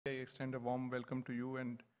I extend a warm welcome to you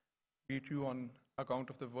and greet you on account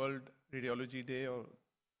of the World Radiology Day, or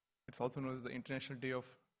it's also known as the International Day of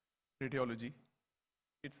Radiology.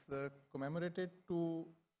 It's commemorated to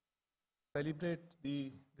celebrate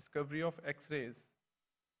the discovery of X-rays.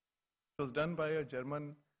 It was done by a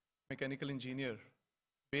German mechanical engineer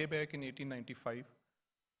way back in 1895,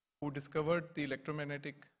 who discovered the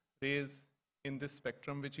electromagnetic rays in this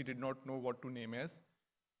spectrum, which he did not know what to name as.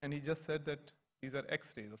 And he just said that these are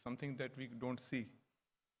X-rays, or something that we don't see.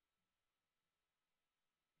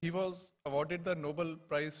 He was awarded the Nobel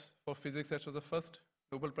Prize for Physics. That was the first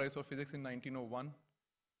Nobel Prize for Physics in 1901.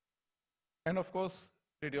 And of course,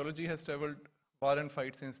 radiology has traveled far and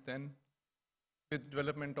wide since then, with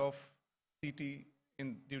development of CT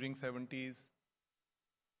during 70s,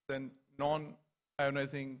 then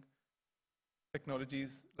non-ionizing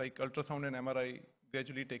technologies like ultrasound and MRI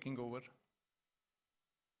gradually taking over.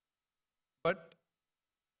 But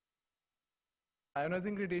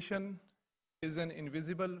ionizing radiation is an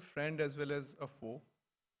invisible friend as well as a foe.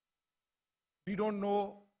 We don't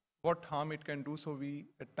know what harm it can do, so we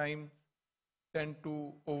at times tend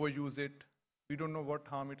to overuse it. We don't know what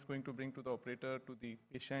harm it's going to bring to the operator, to the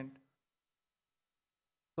patient.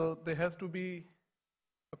 So there has to be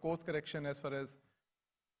a course correction as far as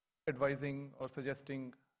advising or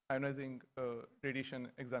suggesting ionizing radiation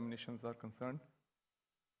examinations are concerned.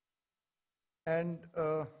 And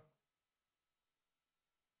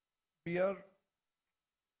we are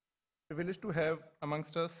privileged to have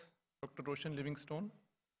amongst us Dr. Roshan Livingstone.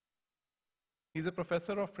 He's a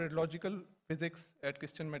professor of radiological physics at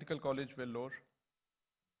Christian Medical College, Vellore.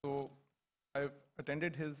 So I've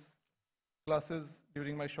attended his classes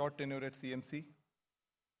during my short tenure at CMC.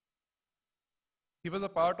 He was a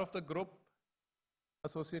part of the group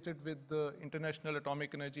associated with the International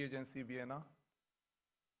Atomic Energy Agency, Vienna,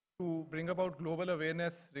 to bring about global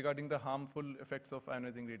awareness regarding the harmful effects of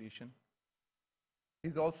ionizing radiation.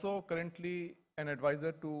 He's also currently an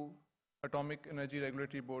advisor to Atomic Energy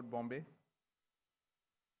Regulatory Board, Bombay.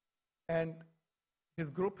 And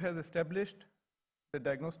his group has established the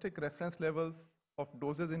diagnostic reference levels of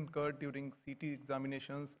doses incurred during CT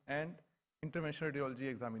examinations and interventional radiology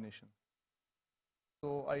examinations.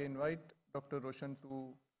 So I invite Dr. Roshan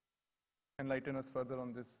to enlighten us further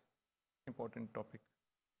on this important topic.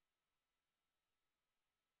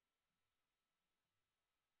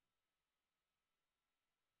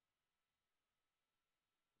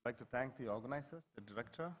 I'd like to thank the organizers, the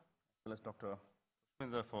director, as well as Dr.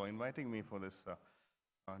 Pushpinder for inviting me for this,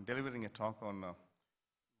 delivering a talk on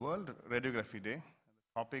World Radiography Day.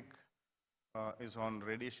 The topic is on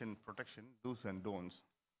radiation protection, do's and don'ts.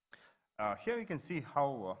 Here you can see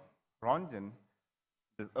how Röntgen,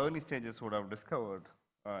 the early stages would have discovered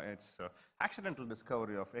its accidental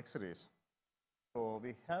discovery of X-rays. So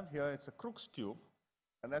we have here, it's a Crookes tube,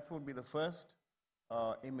 and that would be the first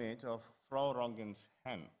image of Frau Röntgen's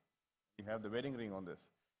hand. You have the wedding ring on this.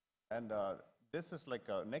 And this is like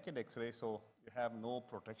a naked X-ray, so you have no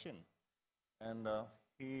protection. And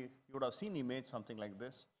you would have seen image something like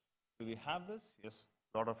this. Do we have this? Yes,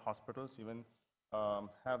 a lot of hospitals even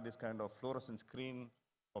have this kind of fluorescent screen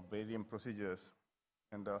of barium procedures.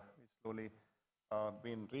 And it's slowly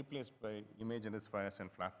been replaced by image intensifiers and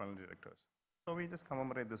flat panel detectors. So we just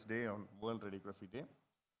commemorate this day on World Radiography Day.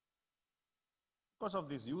 Because of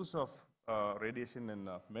this use of radiation in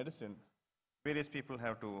medicine, various people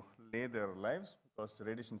have to lay their lives because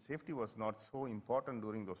radiation safety was not so important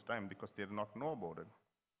during those times because they did not know about it.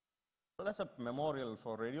 So that's a memorial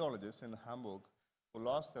for radiologists in Hamburg who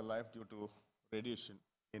lost their life due to radiation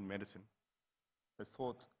in medicine. The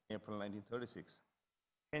 4th April 1936.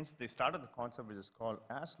 Hence, they started the concept which is called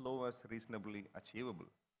as low as reasonably achievable.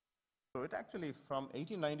 So it actually, from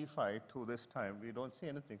 1895 to this time, we don't see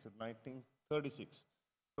anything since 1936.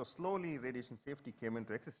 So slowly, radiation safety came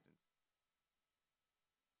into existence.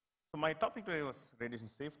 So my topic today was radiation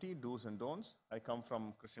safety, do's and don'ts. I come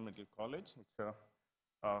from Christian Medical College. It's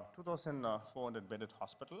a 2,400 bedded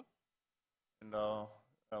hospital. And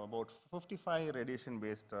about 55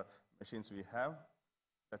 radiation-based machines we have.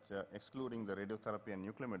 That's excluding the radiotherapy and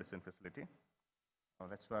nuclear medicine facility.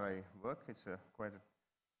 That's where I work. It's quite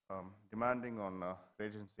demanding on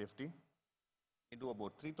radiation safety. We do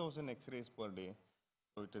about 3,000 X-rays per day.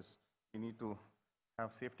 So we need to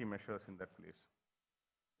have safety measures in that place.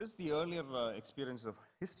 This is the earlier experience of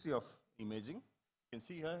history of imaging. You can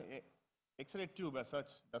see here, X-ray tube as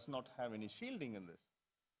such does not have any shielding in this.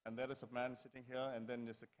 And there is a man sitting here, and then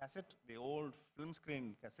there's a cassette, the old film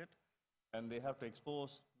screen cassette, and they have to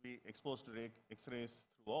be exposed to X-rays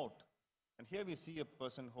throughout. And here we see a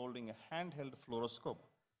person holding a handheld fluoroscope.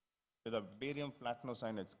 with a barium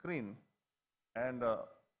platinocyanide screen, and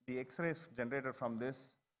the X-rays generated from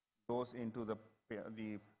this goes into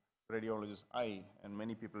the radiologist's eye, and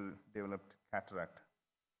many people developed cataract.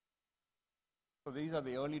 So these are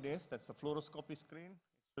the early days. That's the fluoroscopy screen.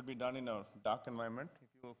 It should be done in a dark environment.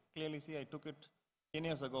 If you clearly see, I took it 10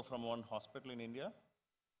 years ago from one hospital in India,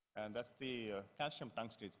 and that's the calcium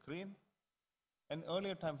tungstate screen. And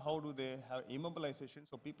earlier time, how do they have immobilization?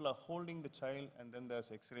 So people are holding the child, and then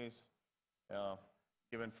there's X-rays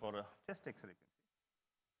given for a chest X-ray.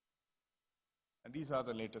 And these are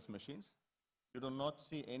the latest machines. You do not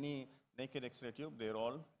see any naked X-ray tube. They're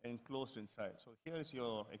all enclosed inside. So here is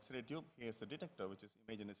your X-ray tube. Here's the detector, which is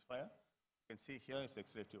imaginisphere. You can see here is the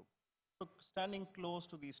X-ray tube. So standing close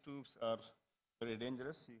to these tubes are very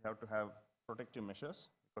dangerous. You have to have protective measures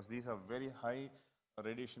because these are very high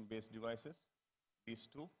radiation-based devices, these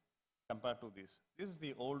two, compared to these. This is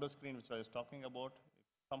the older screen which I was talking about.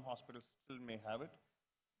 Some hospitals still may have it.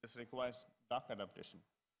 This requires dark adaptation.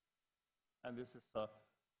 And this is a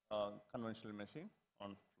conventional machine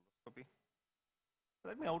on fluoroscopy.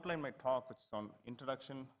 Let me outline my talk, which is on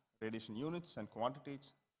introduction, radiation units and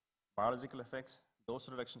quantities, biological effects, dose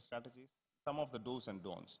reduction strategies, some of the do's and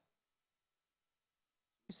don'ts.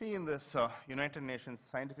 You see in this United Nations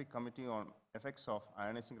Scientific Committee on Effects of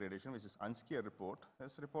Ionizing Radiation, which is UNSCEAR report,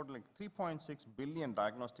 there's a report like 3.6 billion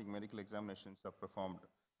diagnostic medical examinations are performed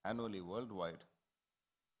annually worldwide.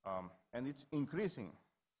 And it's increasing.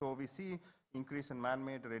 So we see increase in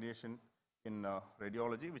man-made radiation in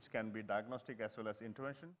radiology, which can be diagnostic as well as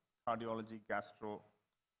intervention, cardiology, gastro,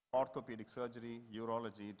 orthopedic surgery,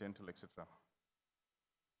 urology, dental, etc.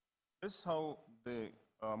 This is how the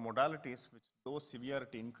modalities which dose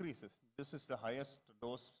severity increases. This is the highest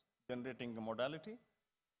dose generating modality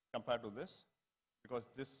compared to this, because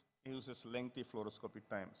this uses lengthy fluoroscopic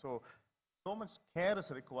time. So much care is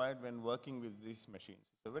required when working with these machines.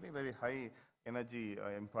 It's a very, very high energy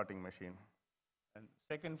imparting machine. And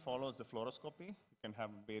second follows the fluoroscopy. You can have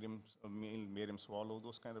barium meal, barium swallow,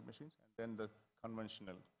 those kind of machines, and then the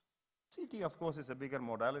conventional. CT, of course, is a bigger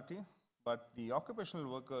modality, but the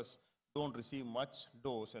occupational workers don't receive much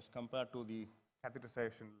dose as compared to the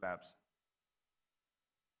catheterization labs.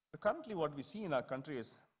 So currently, what we see in our country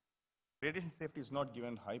is radiation safety is not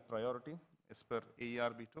given high priority as per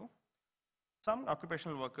AIRB2. Some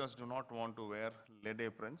occupational workers do not want to wear lead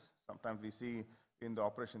aprons. Sometimes we see in the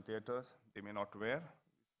operation theaters, they may not wear.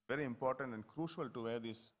 It's very important and crucial to wear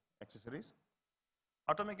these accessories.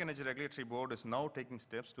 Atomic Energy Regulatory Board is now taking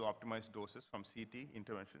steps to optimize doses from CT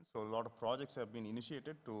interventions. So a lot of projects have been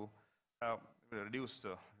initiated to reduce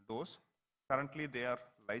dose. Currently, they are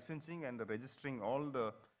licensing and registering all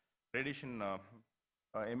the radiation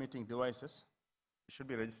emitting devices. It should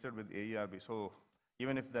be registered with AIRB. So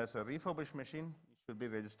even if there's a refurbished machine, it should be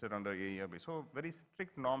registered under AIRB. So very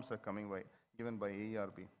strict norms are given by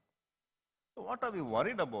AIRB. So what are we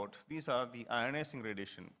worried about? These are the ionizing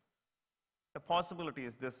radiation. The possibility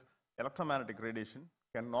is this electromagnetic radiation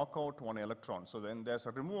can knock out one electron. So then there's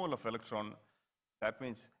a removal of electron. That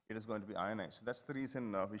means it is going to be ionized. So that's the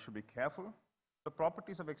reason we should be careful. The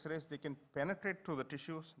properties of X-rays, they can penetrate through the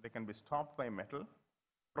tissues. They can be stopped by metal.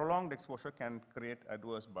 Prolonged exposure can create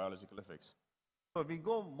adverse biological effects. So we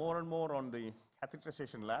go more and more on the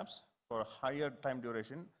catheterization labs for a higher time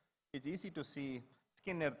duration. It's easy to see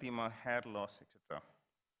skin erythema, hair loss, etc.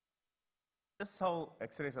 This is how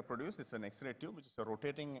X-rays are produced. It's an X-ray tube, which is a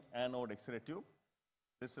rotating anode X-ray tube.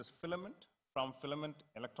 This is filament. From filament,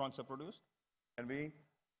 electrons are produced. And we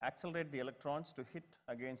accelerate the electrons to hit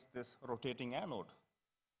against this rotating anode.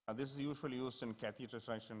 This is usually used in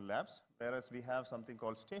catheterization labs, whereas we have something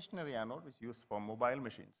called stationary anode, which is used for mobile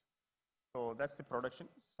machines. So that's the production,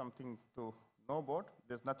 something to know about.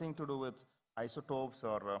 There's nothing to do with isotopes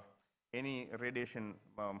or any radiation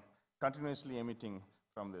continuously emitting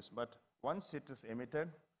from this. But once it is emitted,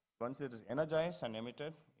 once it is energized and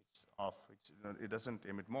emitted, it's off. It doesn't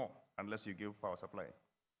emit more unless you give power supply.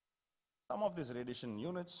 Some of these radiation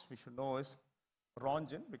units we should know is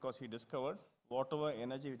Röntgen, because he discovered whatever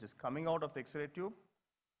energy which is coming out of the X-ray tube,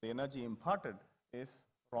 the energy imparted is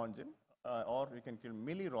Röntgen, or we can call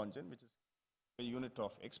milliröntgen, which is a unit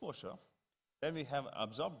of exposure. Then we have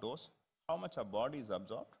absorbed dose, how much our body is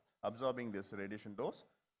absorbing this radiation dose,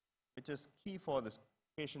 which is key for this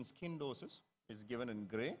patient's skin doses, is given in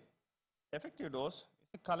gray. Effective dose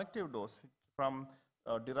is a collective dose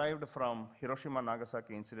derived from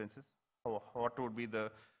Hiroshima-Nagasaki incidences. What would be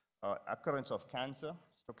the occurrence of cancer,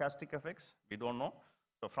 stochastic effects, we don't know.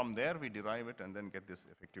 So from there we derive it and then get this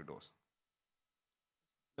effective dose.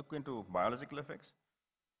 Look into biological effects.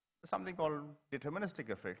 There's something called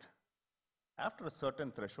deterministic effect. after a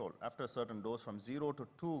certain threshold, after a certain dose from 0 to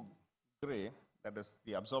 2 gray, that is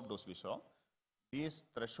the absorbed dose we saw, these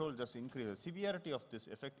thresholds just increase. The severity of this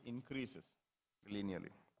effect increases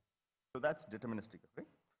linearly. So that's deterministic effect.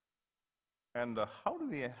 And how do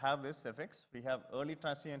we have this effects? We have early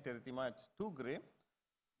transient erythema, it's 2 gray,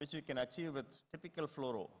 which we can achieve with typical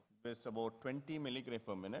fluoro. It's about 20 milligray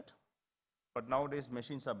per minute. But nowadays,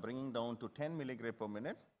 machines are bringing down to 10 milligray per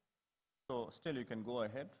minute. So still, you can go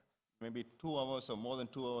ahead. Maybe 2 hours or more than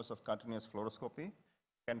 2 hours of continuous fluoroscopy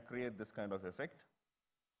can create this kind of effect.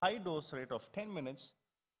 High dose rate of 10 minutes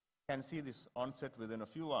can see this onset within a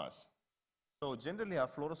few hours. So generally, our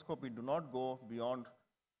fluoroscopy do not go beyond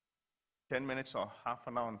 10 minutes or half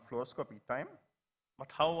an hour on fluoroscopy time.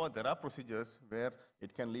 But however, there are procedures where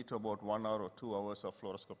it can lead to about 1 hour or 2 hours of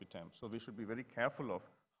fluoroscopy time. So we should be very careful of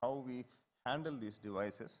how we handle these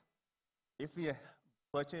devices. If we are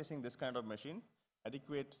purchasing this kind of machine,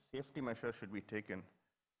 adequate safety measures should be taken.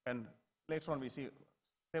 And later on, we see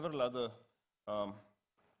several other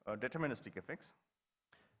deterministic effects.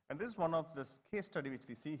 And this is one of this case study which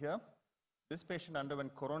we see here. This patient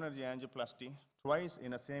underwent coronary angioplasty twice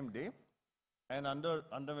in the same day and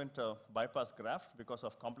underwent a bypass graft because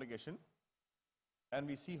of complication. And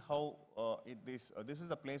we see how this is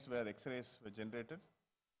the place where X-rays were generated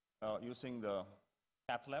using the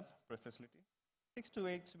cath lab facility. 6 to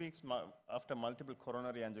 8 weeks after multiple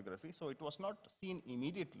coronary angiography, so it was not seen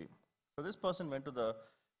immediately. So this person went to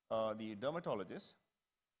the dermatologist,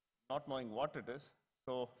 not knowing what it is.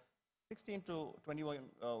 So 16 to 21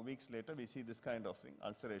 weeks later, we see this kind of thing,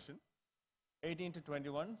 ulceration. 18 to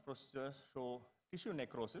 21 procedures show tissue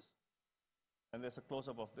necrosis, and there's a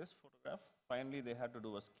close-up of this photograph. Finally, they had to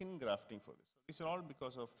do a skin grafting for this. So these are all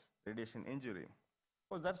because of radiation injury.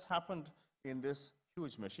 Well, that's happened in this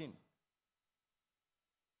huge machine.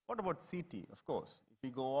 What about CT? Of course, if we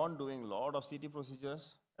go on doing a lot of CT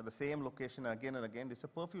procedures at the same location again and again, this is a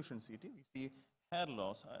perfusion CT. We see hair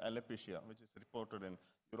loss, alopecia, which is reported in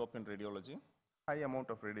European radiology, high amount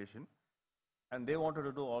of radiation. And they wanted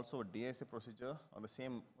to do also a DSA procedure on the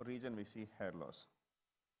same region we see hair loss.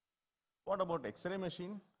 What about X-ray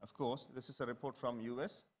machine? Of course, this is a report from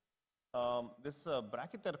US. This is a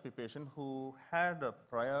brachytherapy patient who had a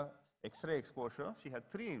prior X-ray exposure. She had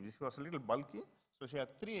 3, this was a little bulky. So she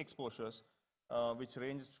had 3 exposures, which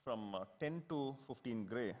ranged from 10 to 15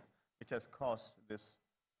 gray, which has caused this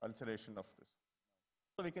ulceration of this.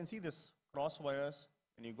 So we can see this cross wires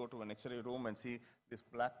when you go to an X-ray room and see these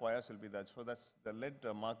black wires will be there. So that's the lead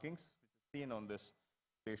markings which is seen on this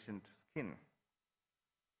patient's skin.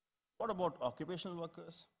 What about occupational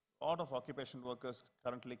workers? A lot of occupational workers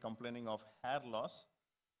currently complaining of hair loss,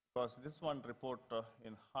 because this one report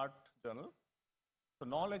in Heart Journal. So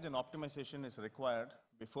knowledge and optimization is required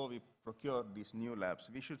before we procure these new labs.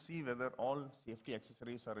 We should see whether all safety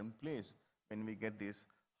accessories are in place when we get these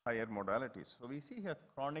higher modalities. So we see here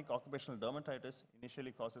chronic occupational dermatitis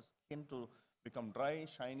initially causes skin to become dry,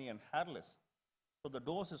 shiny, and hairless. So the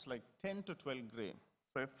dose is like 10 to 12 gray.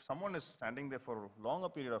 So if someone is standing there for a longer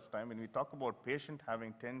period of time, when we talk about patient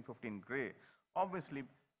having 10, 15 gray, obviously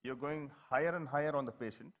you're going higher and higher on the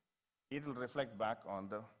patient. It will reflect back on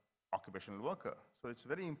the occupational worker. So it's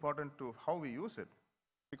very important to how we use it,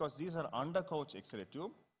 because these are under couch X-ray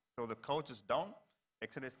tube. So the couch is down,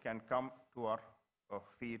 X-rays can come to our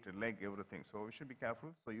feet, leg, everything. So we should be careful.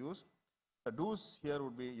 So use the do's here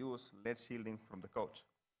would be use lead shielding from the couch.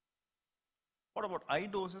 What about eye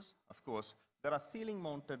doses? Of course, there are ceiling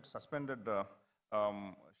mounted suspended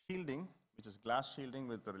shielding, which is glass shielding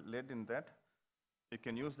with the lead in that. You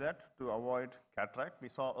can use that to avoid cataract. We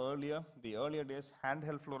saw earlier, the earlier days,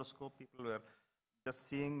 handheld fluoroscope, people were just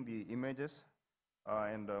seeing the images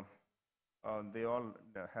and they all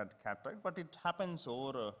had cataract, but it happens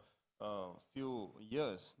over a few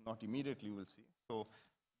years, not immediately you will see. So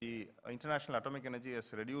the International Atomic Energy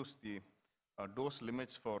has reduced the dose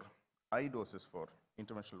limits for eye doses for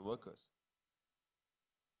interventional workers.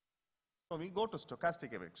 So we go to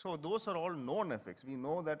stochastic effects. So those are all known effects. We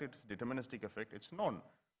know that it's deterministic effect, it's known.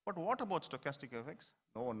 But what about stochastic effects?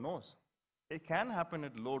 No one knows. It can happen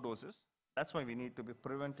at low doses. That's why we need to be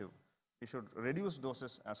preventive. We should reduce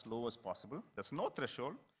doses as low as possible. There's no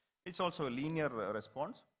threshold. It's also a linear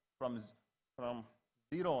response from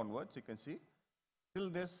 0 onwards, you can see. Till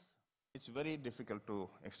this, it's very difficult to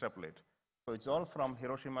extrapolate. So it's all from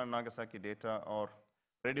Hiroshima and Nagasaki data or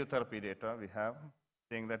radiotherapy data we have,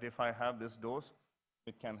 saying that if I have this dose,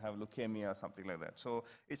 it can have leukemia or something like that. So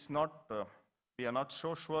it's not, we are not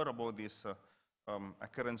so sure about this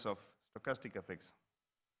occurrence of stochastic effects.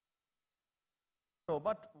 So,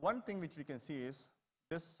 but one thing which we can see is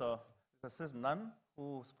this, this is nun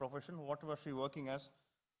whose profession, what was she working as?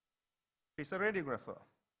 She's a radiographer.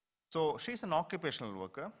 So she's an occupational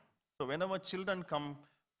worker. So whenever children come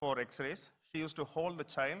for x-rays, she used to hold the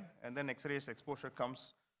child, and then x-rays exposure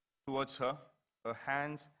comes towards her. Her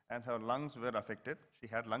hands and her lungs were affected. She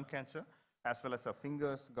had lung cancer, as well as her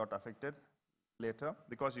fingers got affected later,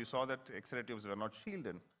 because you saw that x-ray tubes were not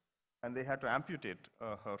shielded. And they had to amputate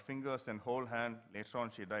her fingers and whole hand. Later on,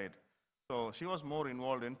 she died. So she was more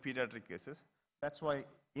involved in pediatric cases. That's why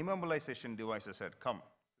immobilization devices had come.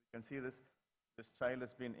 You can see this child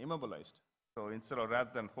has been immobilized. So instead of rather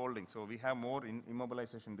than holding, so we have more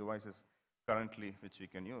immobilization devices currently which we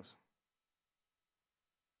can use.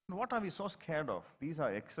 And what are we so scared of? These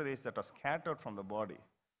are X-rays that are scattered from the body.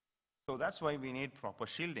 So that's why we need proper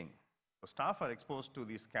shielding. So staff are exposed to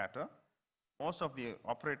the scatter. Most of the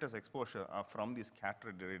operators' exposure are from the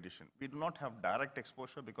scattered radiation. We do not have direct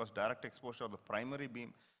exposure because direct exposure of the primary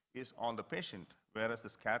beam is on the patient, whereas the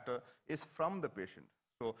scatter is from the patient.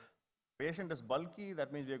 So patient is bulky,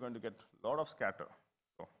 that means we are going to get a lot of scatter.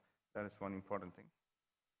 So that is one important thing.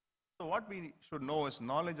 So what we should know is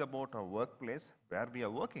knowledge about our workplace, where we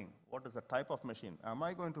are working. What is the type of machine? Am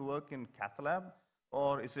I going to work in cath lab,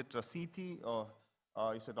 or is it a CT, or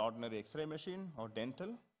is it ordinary X-ray machine, or dental?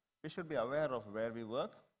 We should be aware of where we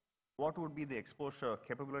work. What would be the exposure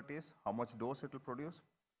capabilities? How much dose it will produce?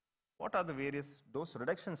 What are the various dose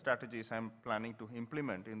reduction strategies I'm planning to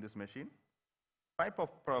implement in this machine? Type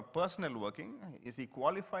of personnel working, is he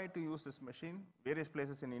qualified to use this machine? Various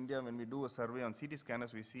places in India, when we do a survey on CT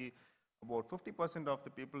scanners, we see about 50% of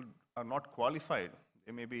the people are not qualified.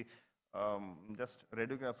 They may be just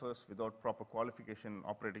radiographers without proper qualification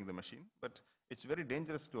operating the machine, but it's very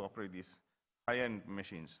dangerous to operate these high-end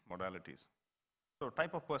machines, modalities. So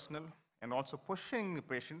type of personnel, and also pushing the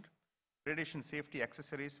patient, radiation safety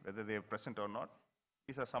accessories, whether they are present or not.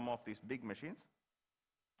 These are some of these big machines.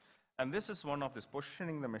 And this is one of this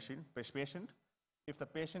positioning the machine, patient. If the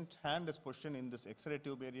patient hand is positioned in this X-ray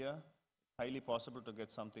tube area, it's highly possible to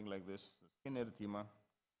get something like this, skin erythema.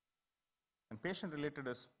 And patient related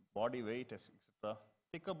is body weight, etc.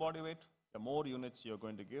 Thicker body weight, the more units you're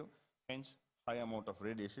going to give, hence high amount of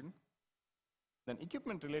radiation. Then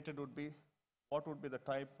equipment related would be, what would be the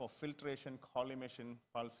type of filtration, collimation,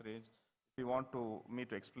 pulse rates. If you want me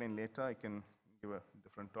to explain later, I can give a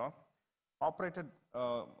different talk. Operated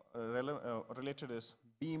related is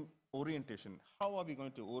beam orientation. How are we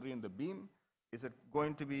going to orient the beam? Is it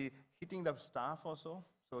going to be hitting the staff also?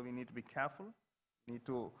 So we need to be careful. We need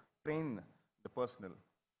to train the personnel.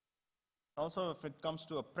 Also, if it comes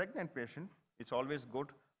to a pregnant patient, it's always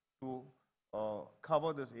good to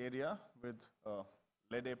cover this area with a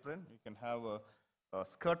lead apron. You can have a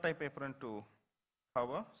skirt type apron to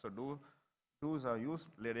cover. So use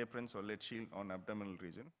lead aprons or lead shield on abdominal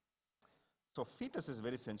region. So fetus is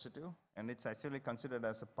very sensitive, and it's actually considered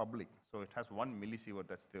as a public. So it has 1 millisievert,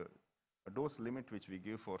 that's the dose limit which we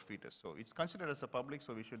give for fetus. So it's considered as a public,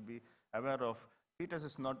 so we should be aware of fetus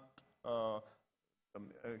is not,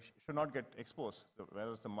 should not get exposed, so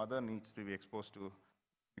whereas the mother needs to be exposed to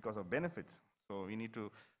because of benefits. So we need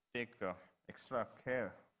to take extra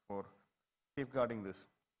care for safeguarding this.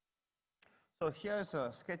 So here is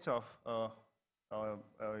a sketch of what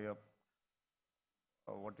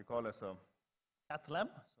you call as a cath lab.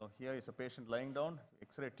 So here is a patient lying down,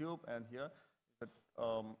 X-ray tube, and here is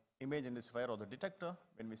the image intensifier or the detector.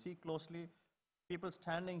 When we see closely, people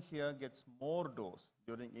standing here gets more dose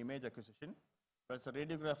during image acquisition, whereas the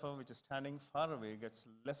radiographer which is standing far away gets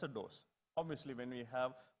lesser dose. Obviously, when we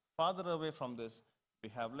have farther away from this, we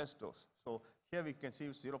have less dose. So here we can see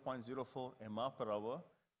 0.04 mR per hour,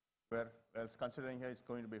 whereas considering here it's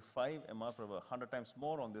going to be 5 mR per hour, 100 times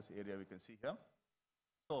more on this area we can see here.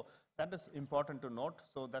 So that is important to note.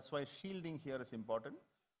 So that's why shielding here is important.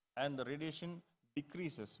 And the radiation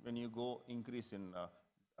decreases when you go increase in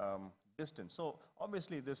distance. So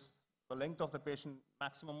obviously the length of the patient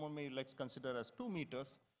maximum only let's consider as 2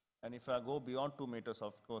 meters. And if I go beyond 2 meters,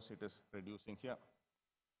 of course, it is reducing here.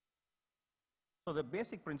 So the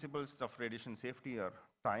basic principles of radiation safety are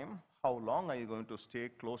time. How long are you going to stay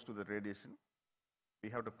close to the radiation? We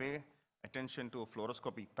have to pay attention to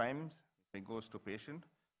fluoroscopic times. It goes to patient.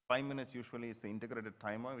 5 minutes usually is the integrated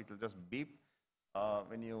timer, which will just beep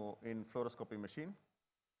when you in fluoroscopy machine.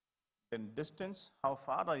 Then distance, how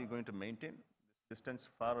far are you going to maintain? Distance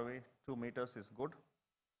far away, 2 meters is good.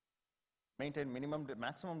 Maintain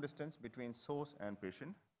maximum distance between source and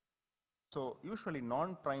patient. So usually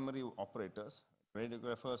non-primary operators,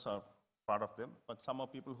 radiographers are part of them, but some are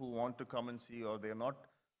people who want to come and see, or they are not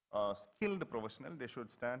skilled professional, they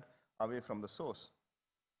should stand away from the source.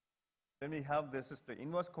 Then we have, this is the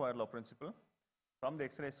inverse square law principle. From the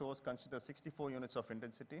X-ray source, consider 64 units of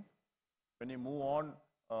intensity. When you move on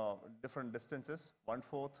different distances,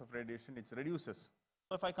 1/4 of radiation, it reduces.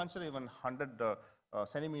 So if I consider even 100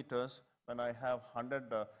 centimeters, when I have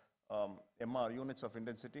 100 MR units of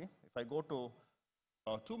intensity, if I go to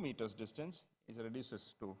 2 meters distance, it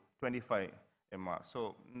reduces to 25 MR.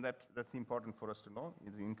 So that's important for us to know,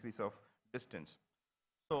 is the increase of distance.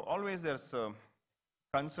 So always there's a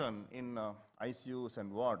concern in ICUs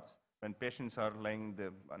and wards when patients are lying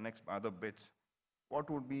the next other beds. What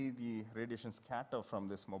would be the radiation scatter from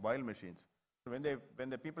these mobile machines? So when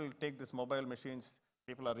the people take these mobile machines,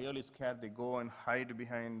 people are really scared. They go and hide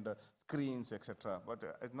behind screens, etc. But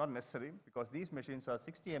it's not necessary, because these machines are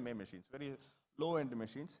 60 MA machines, very low-end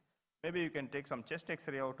machines. Maybe you can take some chest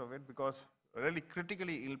X-ray out of it, because really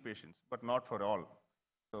critically ill patients, but not for all.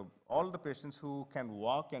 So all the patients who can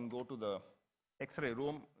walk and go to the X-ray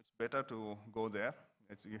room, it's better to go there.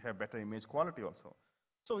 You have better image quality also.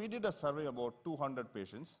 So we did a survey about 200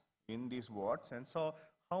 patients in these wards and saw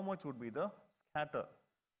how much would be the scatter.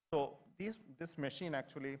 So this machine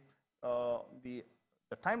actually, the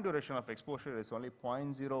time duration of exposure is only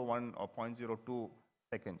 0.01 or 0.02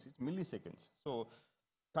 seconds. It's milliseconds. So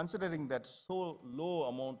considering that so low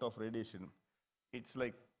amount of radiation, it's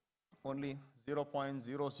like only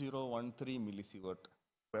 0.0013 millisievert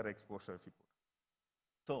per exposure if you put.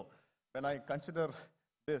 So when I consider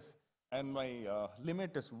this, and my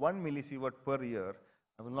limit is 1 millisievert per year,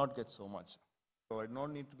 I will not get so much. So I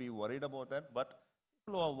don't need to be worried about that, but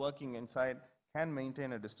people who are working inside can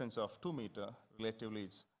maintain a distance of 2 meters. Relatively,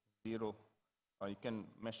 it's 0. You can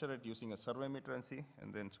measure it using a survey meter and see,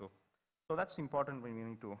 and then so that's important when we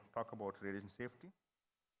need to talk about radiation safety.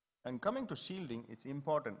 And coming to shielding, it's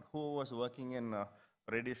important. Who was working in a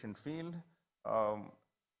radiation field,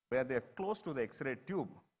 where they're close to the X-ray tube,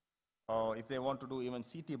 if they want to do even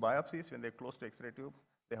CT biopsies, when they're close to X-ray tube,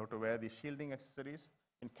 they have to wear the shielding accessories.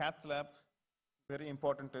 In cath lab, very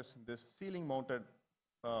important is this ceiling mounted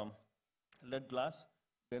lead glass.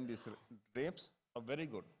 Then these drapes are very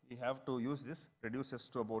good. You have to use this, reduces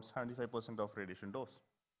to about 75% of radiation dose.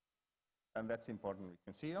 And that's important, we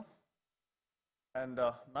can see here. And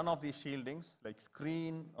none of these shieldings, like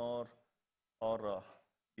screen or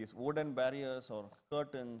these wooden barriers or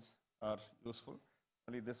curtains, are useful.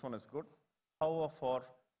 Only this one is good. However, for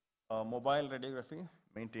mobile radiography,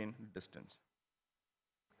 maintain distance.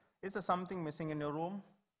 Is there something missing in your room?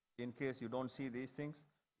 In case you don't see these things,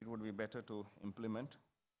 it would be better to implement.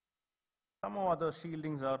 Some other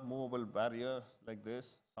shieldings are movable barrier like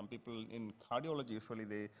this. Some people in cardiology, usually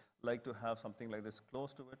they like to have something like this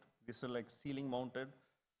close to it. These are like ceiling mounted,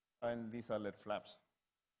 and these are lead flaps.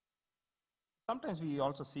 Sometimes we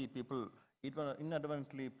also see people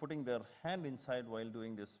inadvertently putting their hand inside while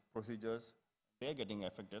doing these procedures. They're getting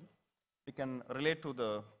affected. We can relate to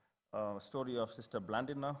the story of Sister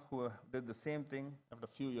Blandina, who did the same thing after a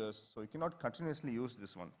few years. So you cannot continuously use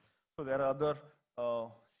this one. So there are other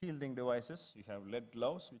shielding devices. You have lead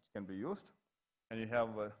gloves, which can be used. And you have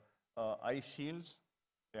eye shields.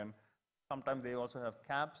 And sometimes they also have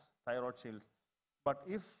caps, thyroid shields. But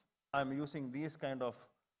if I'm using these kind of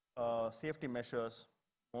safety measures,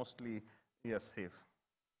 mostly we are safe.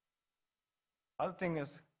 Other thing is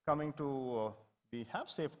coming to, we have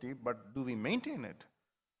safety, but do we maintain it?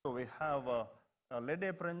 So we have lead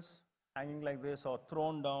aprons hanging like this or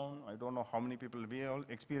thrown down. I don't know how many people, we all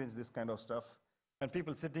experience this kind of stuff. And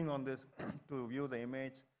people sitting on this to view the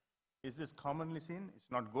image. Is this commonly seen? It's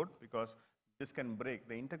not good, because this can break.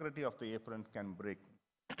 The integrity of the apron can break.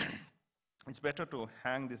 It's better to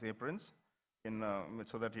hang these aprons in,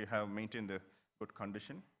 so that you have maintained a good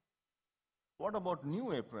condition. What about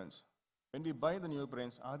new aprons? When we buy the new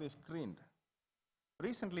aprons, are they screened?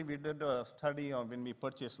 Recently, we did a study on when we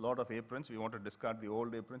purchased a lot of aprons. We want to discard the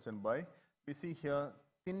old aprons and buy. We see here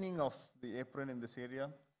thinning of the apron in this area,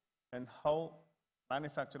 and how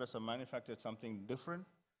manufacturers have manufactured something different.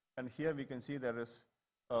 And here we can see there is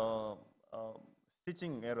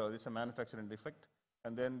stitching error. It's a manufacturing defect.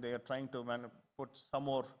 And then they are trying to put some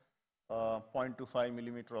more 0.25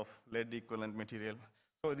 millimeter of lead equivalent material.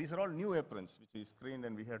 So these are all new aprons, which is screened,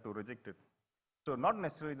 and we have to reject it. So not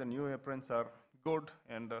necessarily the new aprons are good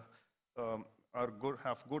and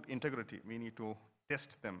have good integrity. We need to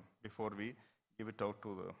test them before we give it out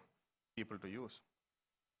to the people to use.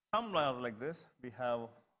 Some are like this. We have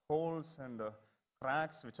holes and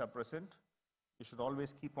cracks which are present. You should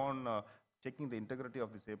always keep on checking the integrity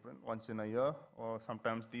of this apron once in a year, or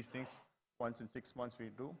sometimes these things once in 6 months we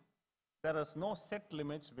do. There is no set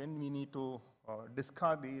limits when we need to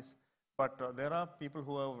discard these, but there are people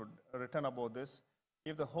who have written about this.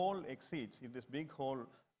 If the hole exceeds, if this big hole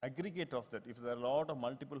aggregate of that. If there are a lot of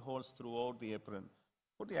multiple holes throughout the apron,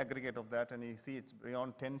 put the aggregate of that and you see it's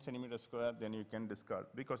beyond 10 centimeters square, then you can discard,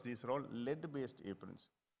 because these are all lead-based aprons.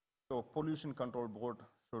 So pollution control board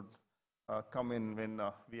should come in when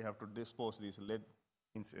we have to dispose these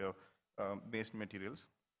lead-based materials.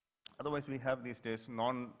 Otherwise, we have these days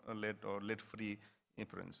non-lead or lead-free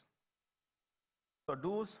aprons. So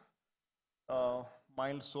do's,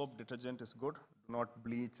 mild soap detergent is good. Do not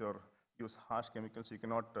bleach or use harsh chemicals. You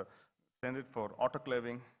cannot send it for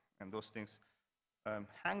autoclaving and those things.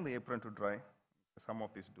 Hang the apron to dry, some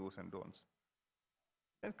of these do's and don'ts.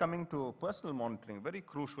 Then coming to personal monitoring, very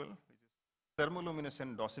crucial, which is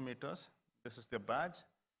thermoluminescent dosimeters. This is the badge.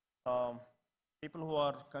 People who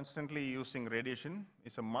are constantly using radiation,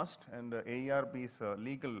 it's a must, and AIIMS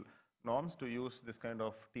legal norms to use this kind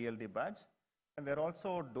of TLD badge. And they're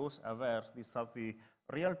also dose aware. These are the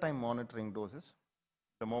real-time monitoring doses.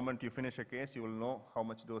 The moment you finish a case, you will know how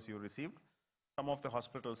much dose you received. Some of the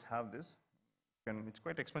hospitals have this. And it's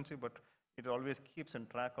quite expensive, but it always keeps in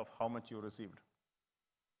track of how much you received.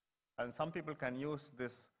 And some people can use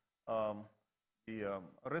this,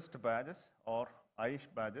 wrist badges or eye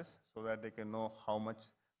badges so that they can know how much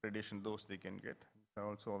radiation dose they can get. These are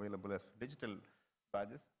also available as digital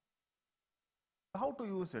badges. How to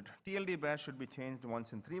use it? TLD badge should be changed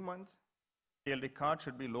once in 3 months. TLD card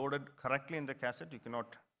should be loaded correctly in the cassette. You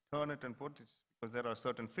cannot turn it and put it because there are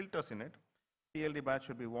certain filters in it. TLD badge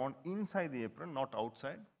should be worn inside the apron, not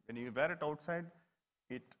outside. When you wear it outside,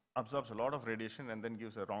 it absorbs a lot of radiation and then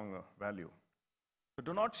gives a wrong value. So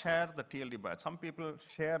do not share the TLD badge. Some people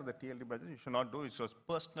share the TLD badges. You should not do it. It's a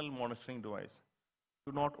personal monitoring device.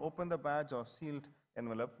 Do not open the badge or sealed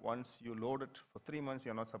envelope. Once you load it for 3 months,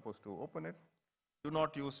 you're not supposed to open it. Do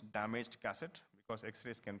not use damaged cassette because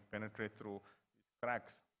X-rays can penetrate through these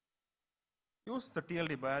cracks. Use the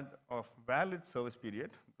TLD badge of valid service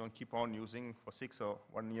period. Don't keep on using for 6 or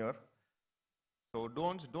 1 year. So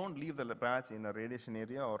don't leave the badge in a radiation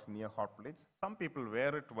area or near hot plates. Some people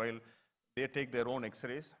wear it while they take their own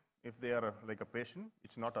X-rays. If they are like a patient,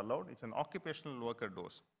 it's not allowed. It's an occupational worker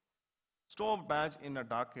dose. Store badge in a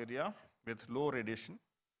dark area with low radiation.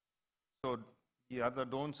 So the other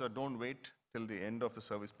don'ts are don't wait till the end of the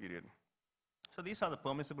service period. So these are the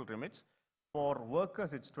permissible limits. For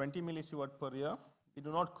workers, it's 20 millisievert per year. We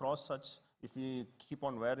do not cross such if we keep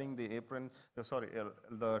on wearing the apron, the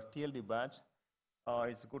TLD badge.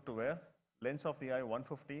 It's good to wear. Lens of the eye,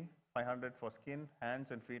 150, 500 for skin,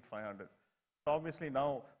 hands and feet, 500. So obviously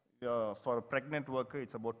now, for a pregnant worker,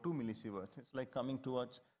 it's about 2 millisieverts. It's like coming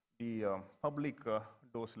towards the public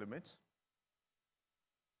dose limits.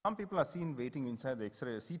 Some people are seen waiting inside the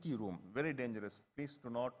X-ray CT room, very dangerous. Please do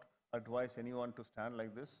not advise anyone to stand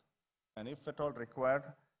like this. And if at all required,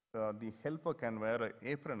 the helper can wear an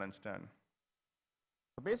apron and stand.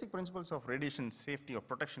 The basic principles of radiation safety or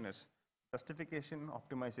protection is justification,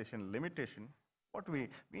 optimization, limitation. What we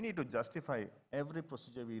need to justify every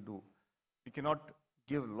procedure we do. We cannot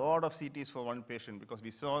give a lot of CTs for one patient because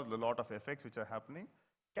we saw a lot of effects which are happening.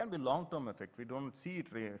 It can be long-term effect. We don't see it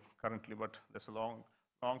currently, but there's a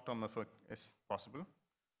long-term effect is possible.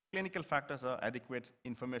 Clinical factors are adequate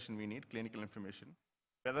information we need, clinical information.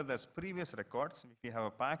 Whether there's previous records, if we have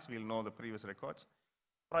a PACS, we'll know the previous records.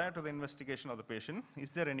 Prior to the investigation of the patient,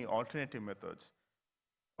 is there any alternative methods?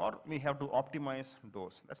 Or we have to optimize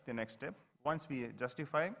dose. That's the next step. Once we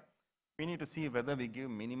justify, we need to see whether we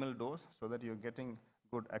give minimal dose so that you're getting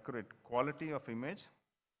good, accurate quality of image.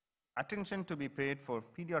 Attention to be paid for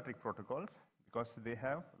pediatric protocols because they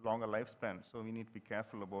have longer lifespan. So we need to be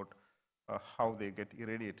careful about how they get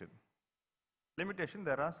irradiated. Limitation,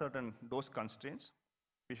 there are certain dose constraints.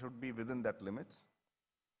 We should be within that limits.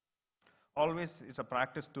 Always, it's a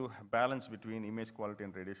practice to balance between image quality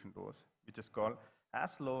and radiation dose, which is called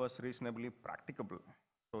as low as reasonably practicable.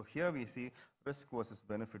 So here we see risk versus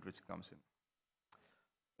benefit which comes in.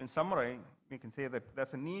 In summary, we can say that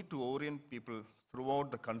there's a need to orient people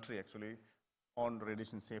throughout the country actually on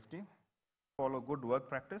radiation safety, follow good work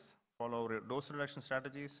practice, follow dose reduction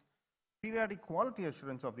strategies. Periodic quality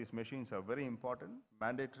assurance of these machines are very important,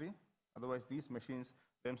 mandatory. Otherwise, these machines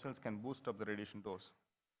themselves can boost up the radiation dose.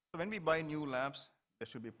 So when we buy new labs, there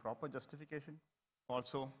should be proper justification.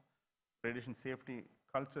 Also, radiation safety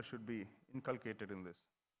culture should be inculcated in this.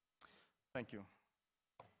 Thank you.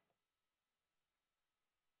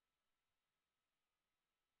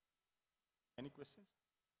 Any questions?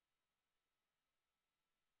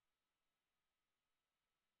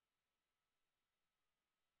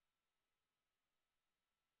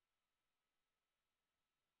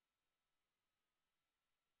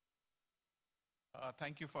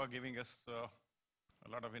 Thank you for giving us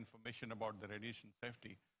a lot of information about the radiation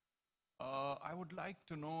safety. I would like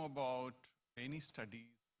to know about any study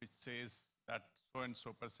which says that so and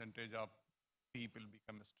so percentage of people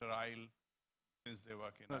become sterile since they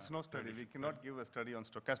work in. There's no study. We cannot give a study on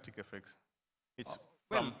stochastic effects. It's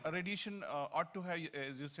well, radiation ought to have,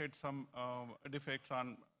 as you said, some defects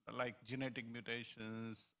on like genetic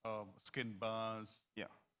mutations, skin burns. Yeah.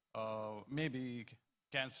 Maybe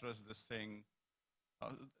cancerous, this thing.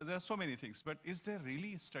 There are so many things, but is there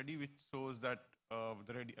really a study which shows that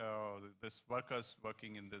this workers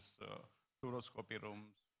working in this fluoroscopy rooms,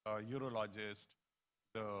 urologist,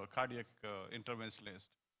 the cardiac interventionalist,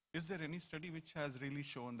 is there any study which has really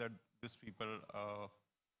shown that these people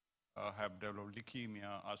have developed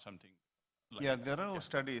leukemia or something? Like yeah, that? there are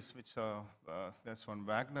studies which, there's one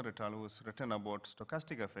Wagner et al. Who's written about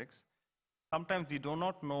stochastic effects. Sometimes we do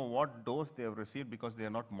not know what dose they have received because they are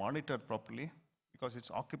not monitored properly, because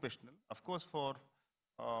it's occupational. Of course, for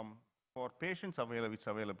patients it's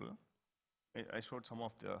available. I showed some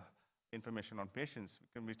of the information on patients,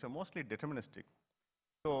 which are mostly deterministic.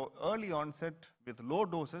 So early onset with low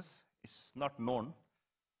doses is not known.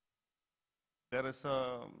 There is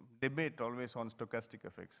a debate always on stochastic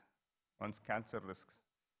effects, on cancer risks,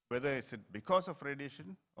 whether is it because of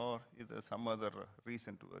radiation or is there some other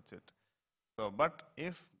reason towards it. So, but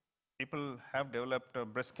if people have developed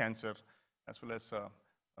breast cancer as well as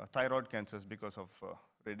thyroid cancers because of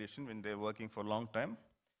radiation when they're working for a long time,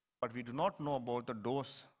 but we do not know about the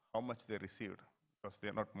dose, how much they received, because they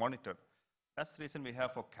are not monitored. That's the reason we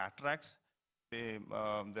have for cataracts.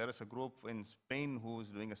 There is a group in Spain who is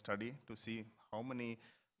doing a study to see how many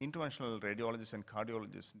interventional radiologists and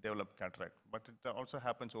cardiologists develop cataract. But it also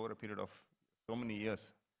happens over a period of so many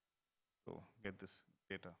years to get this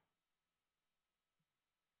data.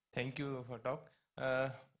 Thank you for talk.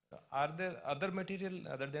 Are there other material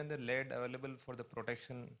other than the lead available for the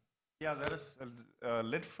protection? Yeah, there is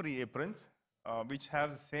lead-free aprons which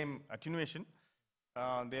have the same attenuation.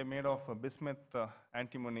 They are made of bismuth,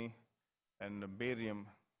 antimony, and barium.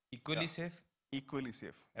 Equally safe? Equally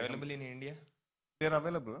safe. Available in India? They're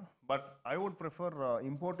available, but I would prefer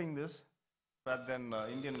importing this rather than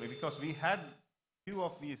Indian, because we had few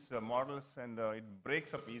of these models and it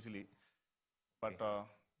breaks up easily. But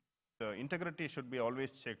the integrity should be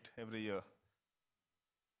always checked every year.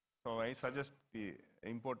 So I suggest the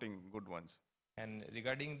importing good ones. And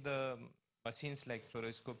regarding the machines like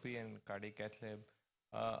fluoroscopy and cardiac cath lab,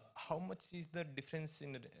 how much is the difference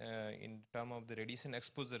in terms of the radiation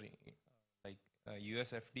exposure, like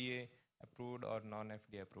US FDA approved or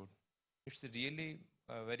non-FDA approved? It's really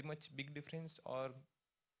very much big difference, or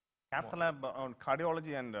Cath lab on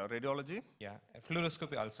cardiology and radiology? Yeah,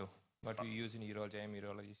 fluoroscopy also, what we use in urology. I am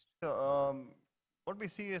urologist. So, what we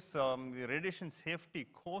see is the radiation safety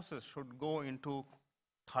courses should go into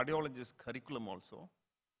cardiologist curriculum also.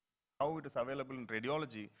 How it is available in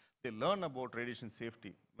radiology, they learn about radiation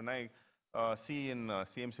safety. When I see in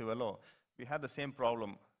CMC Vellore, we had the same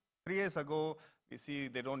problem. 3 years ago, we see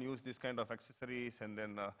they don't use this kind of accessories, and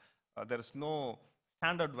then there is no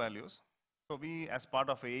standard values. So we, as part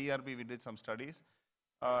of AIRB, we did some studies,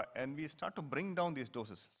 and we start to bring down these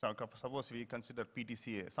doses. So suppose we consider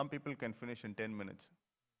PTCA. Some people can finish in 10 minutes,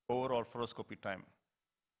 overall fluoroscopy time.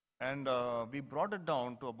 And we brought it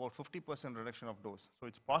down to about 50% reduction of dose. So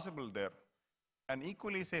it's possible there. And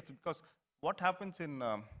equally safe, because what happens in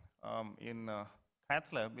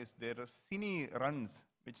cath lab is there are cine runs,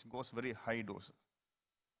 which goes very high dose.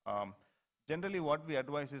 Generally, what we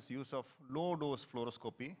advise is use of low dose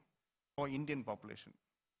fluoroscopy for Indian population.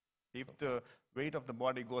 If the weight of the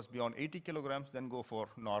body goes beyond 80 kilograms, then go for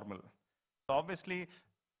normal. So obviously,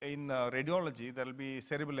 in radiology, there will be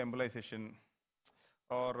cerebral embolization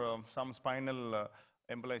or some spinal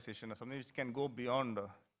embolization or something which can go beyond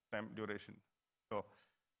time duration. So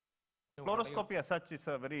fluoroscopy as such is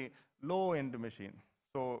a very low-end machine.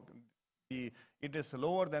 So it is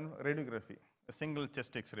lower than radiography, a single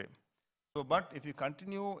chest X-ray. So, but if you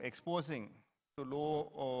continue exposing to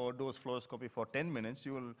low dose fluoroscopy for 10 minutes,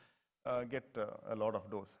 you will get a lot of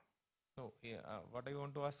dose. So, what I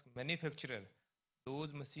want to ask, manufacturer,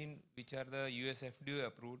 those machines which are the US FDA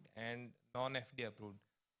approved and non-FDA approved,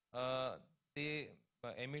 they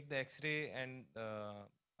emit the X-ray and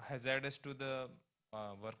hazardous to the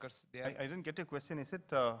workers. They are I didn't get your question. Is it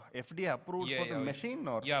FDA approved for the machine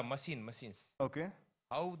or? Yeah, machines. Okay.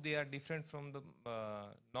 How they are different from the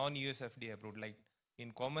non-US FDA approved? Like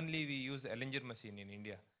in commonly we use Ellinger machine in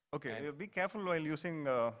India. Okay, be careful while using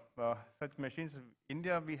such machines.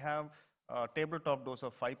 India, we have a tabletop dose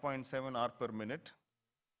of 5.7 R per minute.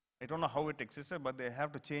 I don't know how it exists, but they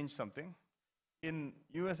have to change something. In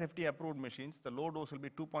US FDA approved machines, the low dose will be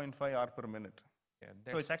 2.5 hour per minute.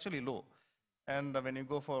 Yeah, So it's actually low. And when you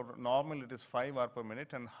go for normal, it is 5 hour per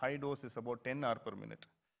minute, and high dose is about 10 hour per minute.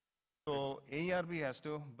 So ARB has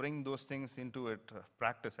to bring those things into it,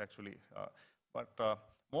 practice actually. But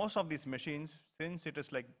most of these machines, since it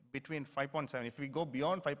is like between 5.7, if we go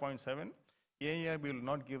beyond 5.7, AIIMS will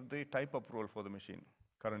not give the type approval for the machine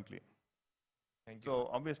currently. Thank you. So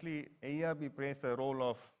obviously, AIIMS plays the role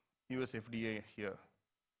of US FDA here.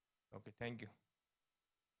 Okay, thank you.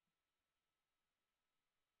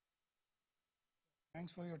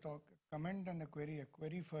 Thanks for your talk. Comment and a query. A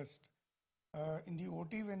query first. In the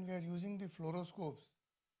OT, when we are using the fluoroscopes,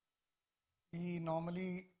 we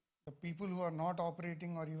normally, the people who are not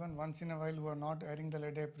operating or even once in a while who are not wearing the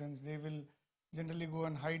lead aprons, they will generally go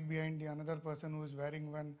and hide behind the another person who is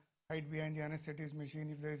wearing one, hide behind the anesthetist machine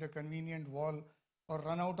if there is a convenient wall, or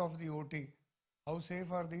run out of the OT. How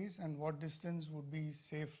safe are these, and what distance would be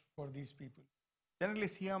safe for these people? Generally,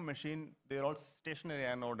 CM machine, they're all stationary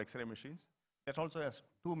anode X-ray machines. That also has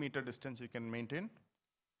 2-meter distance you can maintain.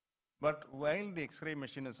 But while the X-ray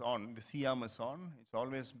machine is on, the CM is on, it's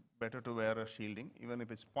always better to wear a shielding. Even if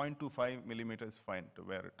it's 0.25 millimeters, fine to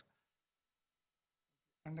wear it.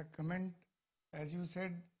 And a comment, as you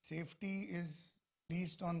said, safety is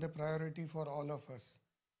least on the priority for all of us.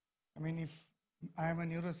 I mean, if I am a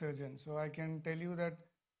neurosurgeon, so I can tell you that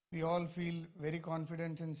we all feel very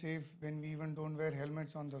confident and safe when we even don't wear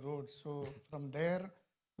helmets on the road. So from there,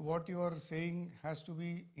 what you are saying has to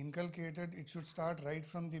be inculcated. It should start right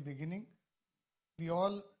from the beginning. We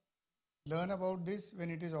all learn about this when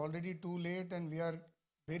it is already too late, and we are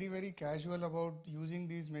very, very casual about using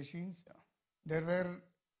these machines. Yeah. There were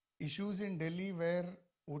issues in Delhi where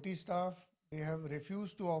OT staff, they have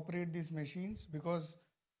refused to operate these machines because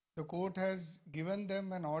the court has given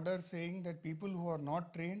them an order saying that people who are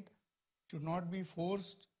not trained should not be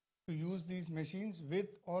forced to use these machines with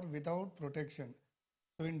or without protection.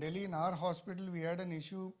 So in Delhi, in our hospital, we had an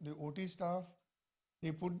issue. The OT staff,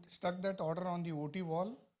 they stuck that order on the OT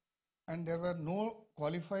wall, and there were no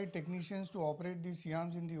qualified technicians to operate these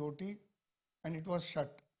CIAMs in the OT, and it was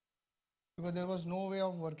shut because there was no way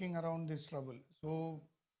of working around this trouble. So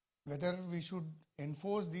whether we should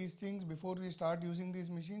enforce these things before we start using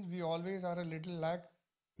these machines, we always are a little lack.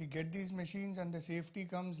 We get these machines and the safety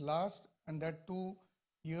comes last, and that 2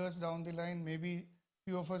 years down the line, maybe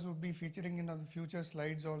few of us would be featuring in the future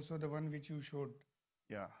slides also, the one which you showed.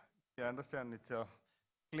 Yeah, I understand. It's a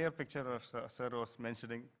clear picture of Sir was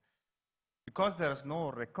mentioning. Because there is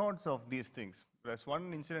no records of these things. There's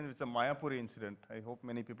one incident, it's a Mayapuri incident. I hope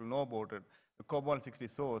many people know about it. The cobalt-60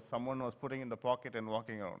 source, someone was putting in the pocket and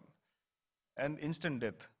walking around. And instant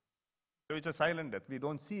death. So it's a silent death. We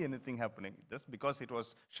don't see anything happening. Just because it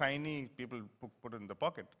was shiny, people put it in the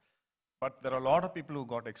pocket. But there are a lot of people who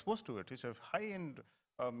got exposed to it. It's a high-end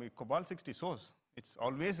cobalt-60 source. It's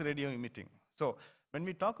always radio emitting. So when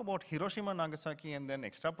we talk about Hiroshima, Nagasaki, and then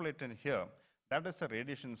extrapolate in here, that is a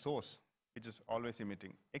radiation source which is always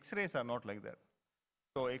emitting. X-rays are not like that.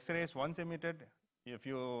 So X-rays, once emitted, if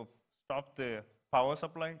you stop the power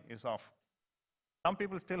supply, is off. Some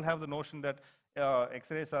people still have the notion that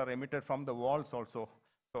X-rays are emitted from the walls also.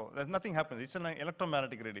 So there's nothing happens. It's an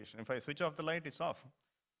electromagnetic radiation. If I switch off the light, it's off.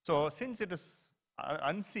 So since it is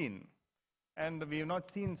unseen, and we have not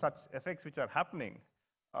seen such effects which are happening,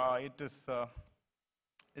 it's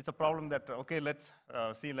a problem that, okay, let's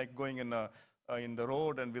see like going in the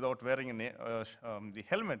road and without wearing the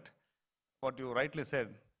helmet, what you rightly said,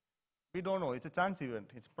 we don't know. It's a chance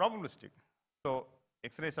event. It's probabilistic. So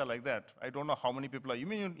X-rays are like that. I don't know how many people are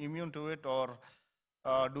immune to it, or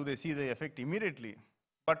do they see the effect immediately.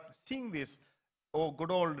 But seeing this,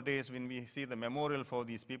 good old days when we see the memorial for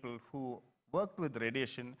these people who worked with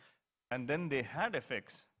radiation and then they had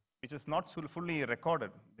effects, which is not fully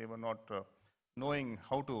recorded. They were not knowing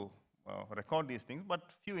how to record these things, but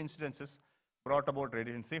few incidences brought about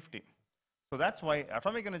radiation safety. So that's why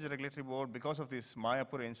Atomic Energy Regulatory Board, because of this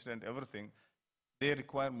Mayapur incident, everything, they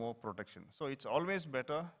require more protection. So it's always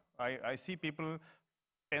better. I see people,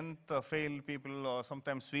 10th fail people, or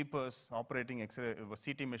sometimes sweepers operating X-ray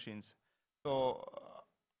CT machines. So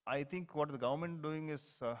I think what the government doing is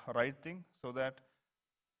a right thing, so that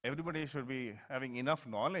everybody should be having enough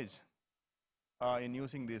knowledge in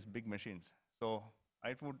using these big machines. So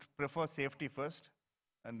I would prefer safety first,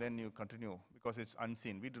 and then you continue, because it's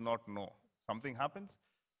unseen. We do not know. Something happens,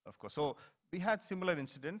 of course. So we had similar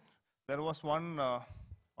incident. There was one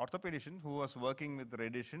orthopedician who was working with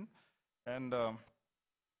radiation and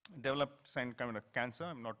developed some kind of cancer.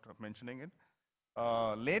 I'm not mentioning it.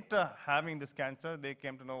 Later, having this cancer, they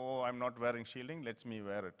came to know, oh, I'm not wearing shielding, let me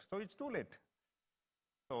wear it. So it's too late.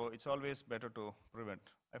 So it's always better to prevent.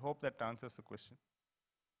 I hope that answers the question.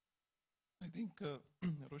 I think,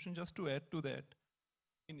 Roshan, just to add to that,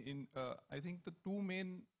 I think the two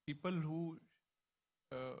main people who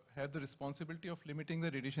have the responsibility of limiting the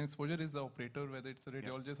radiation exposure is the operator, whether it's a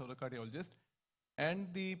radiologist or a cardiologist, and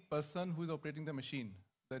the person who is operating the machine,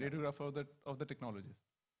 the radiographer of the technologist.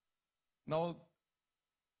 Now,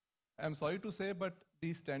 I'm sorry to say, but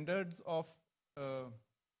the standards of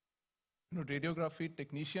radiography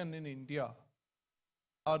technician in India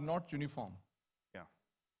are not uniform. Yeah.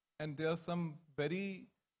 And there are some very,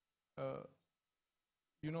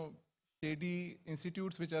 shady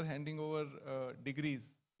institutes which are handing over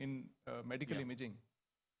degrees in medical imaging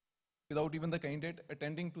without even the candidate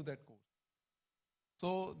attending to that course.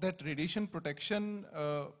 So that radiation protection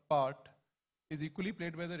part is equally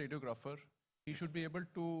played by the radiographer. He should be able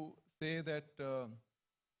to say that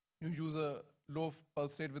you use a low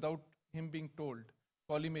pulse rate without him being told,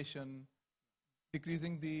 collimation,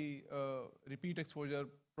 decreasing the repeat exposure,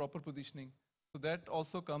 proper positioning. So that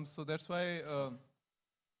also comes. So that's why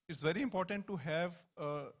it's very important to have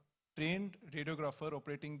a trained radiographer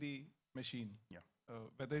operating the machine,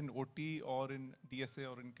 whether in OT or in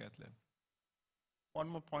DSA or in cath lab. One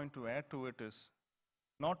more point to add to it is,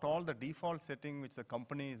 not all the default setting which the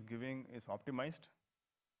company is giving is optimized.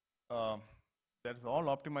 That is all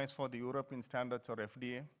optimized for the European standards or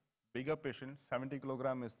FDA. Bigger patient, 70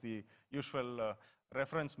 kilogram is the usual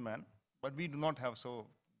reference man, but we do not have so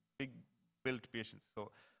big built patients.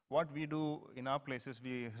 So what we do in our places,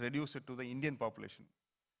 we reduce it to the Indian population.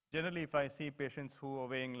 Generally, if I see patients who are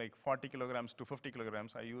weighing like 40 kilograms to 50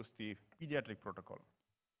 kilograms, I use the pediatric protocol.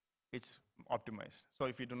 It's optimized. So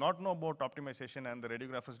if you do not know about optimization and the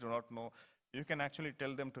radiographers do not know, you can actually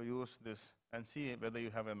tell them to use this and see whether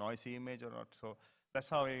you have a noisy image or not. So that's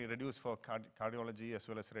how I reduce for cardiology as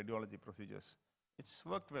well as radiology procedures. It's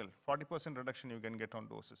worked well. 40% reduction you can get on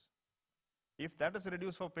doses. If that is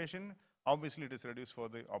reduced for patient, obviously it is reduced for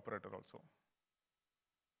the operator also.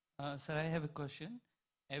 Sir, I have a question.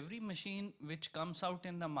 Every machine which comes out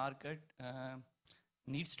in the market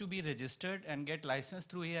needs to be registered and get licensed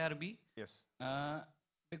through ARB. Yes.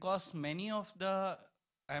 Because many of the,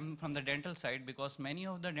 I'm from the dental side, because many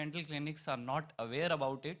of the dental clinics are not aware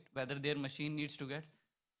about it, whether their machine needs to get.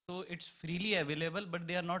 So it's freely available, but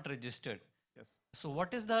they are not registered. Yes. So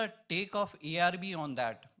what is the take of ARB on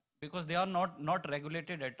that? Because they are not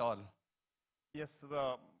regulated at all. Yes,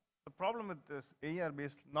 the problem with this ARB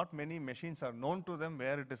is not many machines are known to them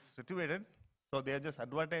where it is situated. So they are just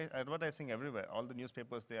advertising everywhere. All the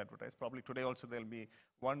newspapers, they advertise. Probably today also there will be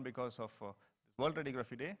one because of World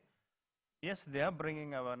Radiography Day. Yes, they are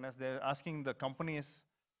bringing awareness. They are asking the companies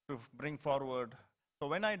to bring forward. So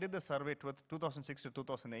when I did the survey with 2006 to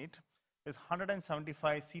 2008, there's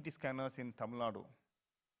 175 CT scanners in Tamil Nadu,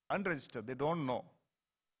 unregistered. They don't know.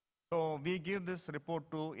 So we give this report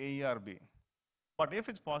to AERB. But if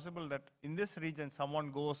it's possible that in this region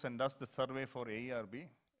someone goes and does the survey for AERB,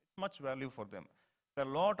 it's much value for them. There are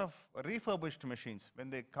a lot of refurbished machines. When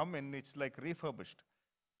they come in, it's like refurbished.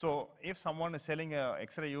 So if someone is selling an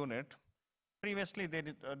X-ray unit, previously they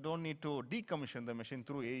don't need to decommission the machine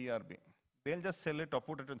through AERB. They'll just sell it or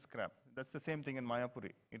put it in scrap. That's the same thing in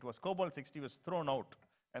Mayapuri. It was Cobalt 60 was thrown out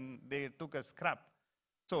and they took as scrap.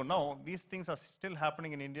 So now these things are still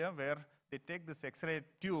happening in India where they take this X-ray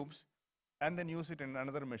tubes and then use it in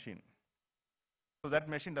another machine. So that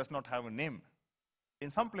machine does not have a name. In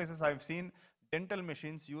some places I've seen dental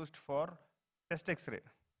machines used for chest X-ray.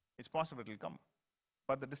 It's possible it will come,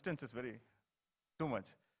 but the distance is too much.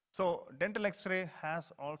 So dental X-ray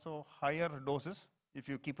has also higher doses if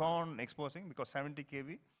you keep on exposing, because 70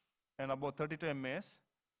 kV and about 32 MAS,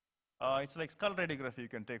 it's like skull radiography you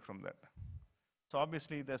can take from that. So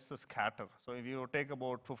obviously there's a scatter. So if you take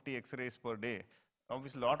about 50 X-rays per day,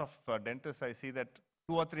 obviously a lot of dentists, I see that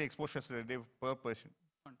 2 or 3 exposures a day per patient.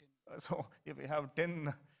 So if you have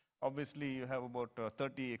 10, obviously you have about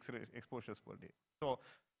 30 X-ray exposures per day. So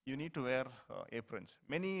you need to wear aprons.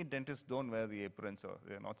 Many dentists don't wear the aprons, or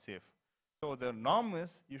they're not safe. So the norm is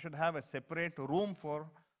you should have a separate room for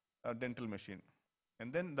a dental machine.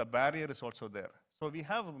 And then the barrier is also there. So we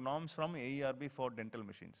have norms from AERB for dental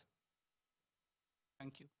machines.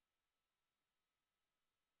 Thank you.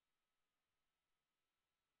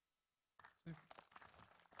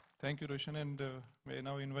 Thank you, Roshan, and may I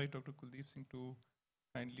now invite Dr. Kuldeep Singh to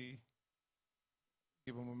kindly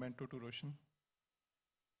give a memento to Roshan.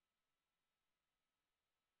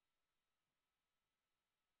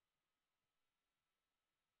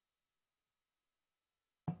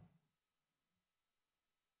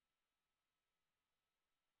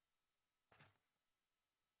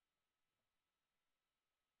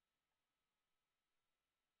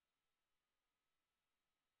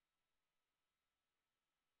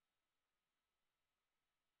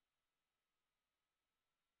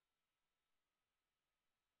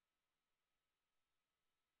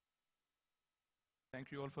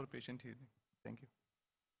 Thank you all for patient hearing. Thank you.